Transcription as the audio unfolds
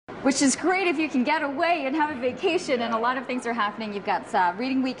which is great if you can get away and have a vacation, and a lot of things are happening. You've got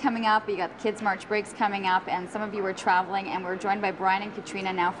Reading Week coming up, you got the Kids March breaks coming up, and some of you are traveling, and we're joined by Brian and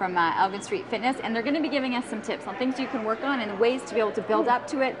Katrina now from Elgin Street Fitness, and they're going to be giving us some tips on things you can work on and ways to be able to build up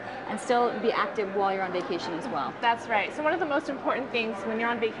to it and still be active while you're on vacation as well. That's right. So one of the most important things when you're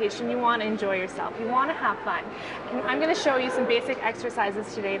on vacation, you want to enjoy yourself. You want to have fun. And I'm going to show you some basic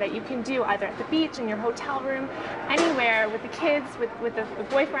exercises today that you can do either at the beach, in your hotel room, anywhere with the kids, with the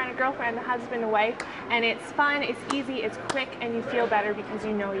boyfriend, girlfriend, the husband, the wife, and it's fun, it's easy, it's quick, and you feel better because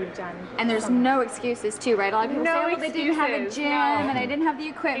you know you've done. And there's no excuses too, right? A lot of people say, oh, they didn't have a gym, and I didn't have the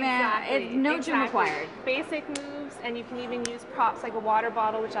equipment. Exactly. No gym required. Basic moves, and you can even use props like a water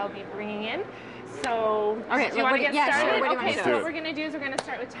bottle, which I'll be bringing in. So, okay, do you want to get started? Sure. Okay, so what we're going to do is we're going to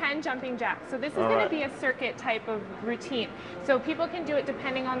start with 10 jumping jacks. So this is going to be a circuit type of routine. So people can do it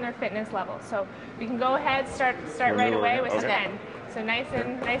depending on their fitness level. So you can go ahead, start right away with 10. So nice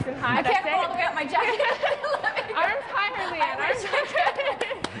and high. I can't go all the way up my jacket. Arms higher, Lianne. Arms higher.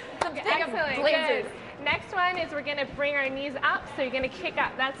 Excellent. Good. Next one is we're going to bring our knees up. So you're going to kick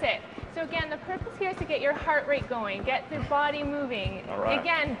up. That's it. So again, the purpose here is to get your heart rate going, get the body moving.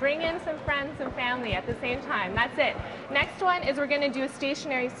 Again, bring in some friends and family at the same time. That's it. Next one is we're going to do a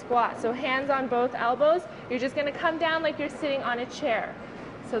stationary squat. So hands on both elbows. You're just going to come down like you're sitting on a chair.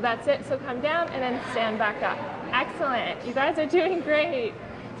 So that's it. So come down and then stand back up. Excellent. You guys are doing great.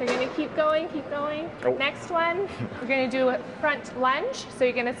 So you're going to keep going, keep going. Next one, we're going to do a front lunge. So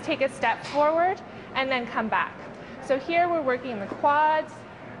you're going to take a step forward and then come back. So here we're working the quads.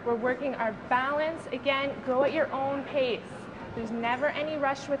 We're working our balance. Again, go at your own pace. There's never any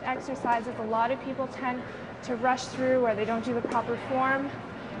rush with exercises. A lot of people tend to rush through or they don't do the proper form.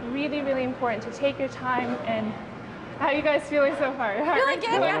 Really, really important to take your time. And how are you guys feeling so far?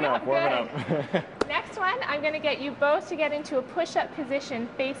 Warming up. Next one, I'm going to get you both to get into a push-up position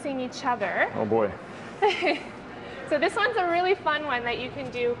facing each other. Oh boy. So this one's a really fun one that you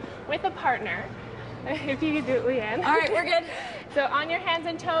can do with a partner. If you can do it, Lianne. All right, we're good. So on your hands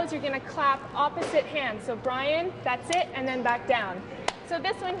and toes, you're going to clap opposite hands. So Brian, that's it, and then back down. So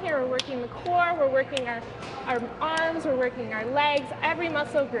this one here, we're working the core, we're working our arms, we're working our legs, every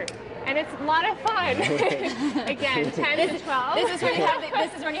muscle group. And it's a lot of fun. Again, 10 to 12. This is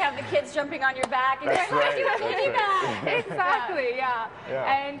when you have the kids jumping on your back. And That's right. Exactly, yeah.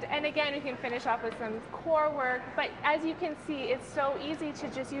 And again, we can finish off with some core work. But as you can see, it's so easy to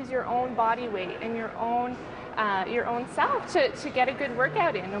just use your own body weight and your own self to get a good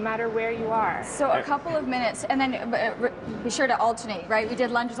workout in, no matter where you are. So a couple of minutes, and then be sure to alternate, right? We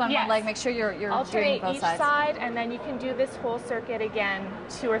did lunges on one leg. Make sure you're doing both each sides. Side, and then you can do this whole circuit again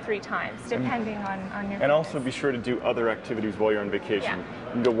 2 or 3 times, depending on your fitness. And also be sure to do other activities while you're on vacation.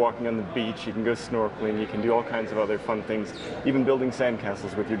 You can go walking on the beach, you can go snorkeling, you can do all kinds of other fun things, even building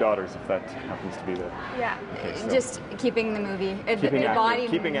sandcastles with your daughters if that happens to be the case. So. Just keeping the body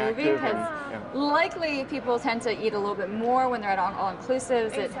moving, because likely people tend to eat a little bit more when they're at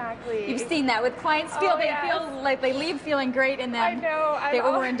all-inclusives. Exactly. You've seen that with clients. They feel like they leave feeling great, and then they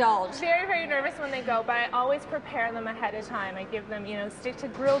overindulge. Very, very nervous when they go, but I always prepare them ahead of time. I give them, stick to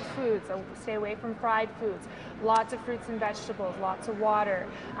grilled foods, stay away from fried foods, lots of fruits and vegetables, lots of water.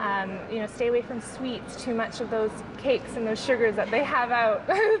 Stay away from sweets, too much of those cakes and those sugars that they have out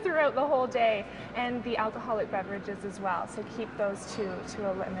throughout the whole day, and the alcoholic beverages as well. So keep those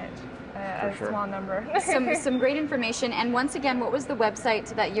to a limit, a small number. some great information. And once again, what was the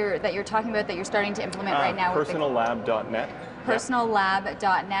website that you're talking about that you're starting to implement right now? Personallab.net.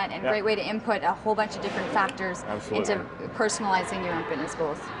 Personallab.net, and great way to input a whole bunch of different factors into personalizing your own fitness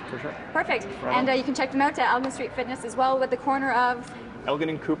goals. For sure. Perfect. And you can check them out at Elgin Street Fitness as well, with the corner of Elgin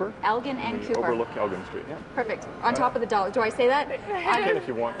and Cooper. Elgin and Cooper. Overlook Elgin Street, Perfect. On top of the dollar. Do I say that? You can if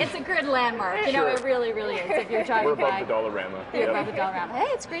you want. It's a good landmark. It really, really is. If you're driving by. We're above the Dollarama. You're above the Dollarama. Hey,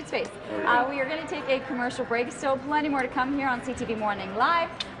 it's great space. We are going to take a commercial break. Still plenty more to come here on CTV Morning Live,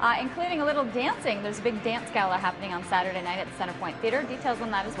 including a little dancing. There's a big dance gala happening on Saturday night at the Centerpoint Theatre. Details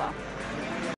on that as well.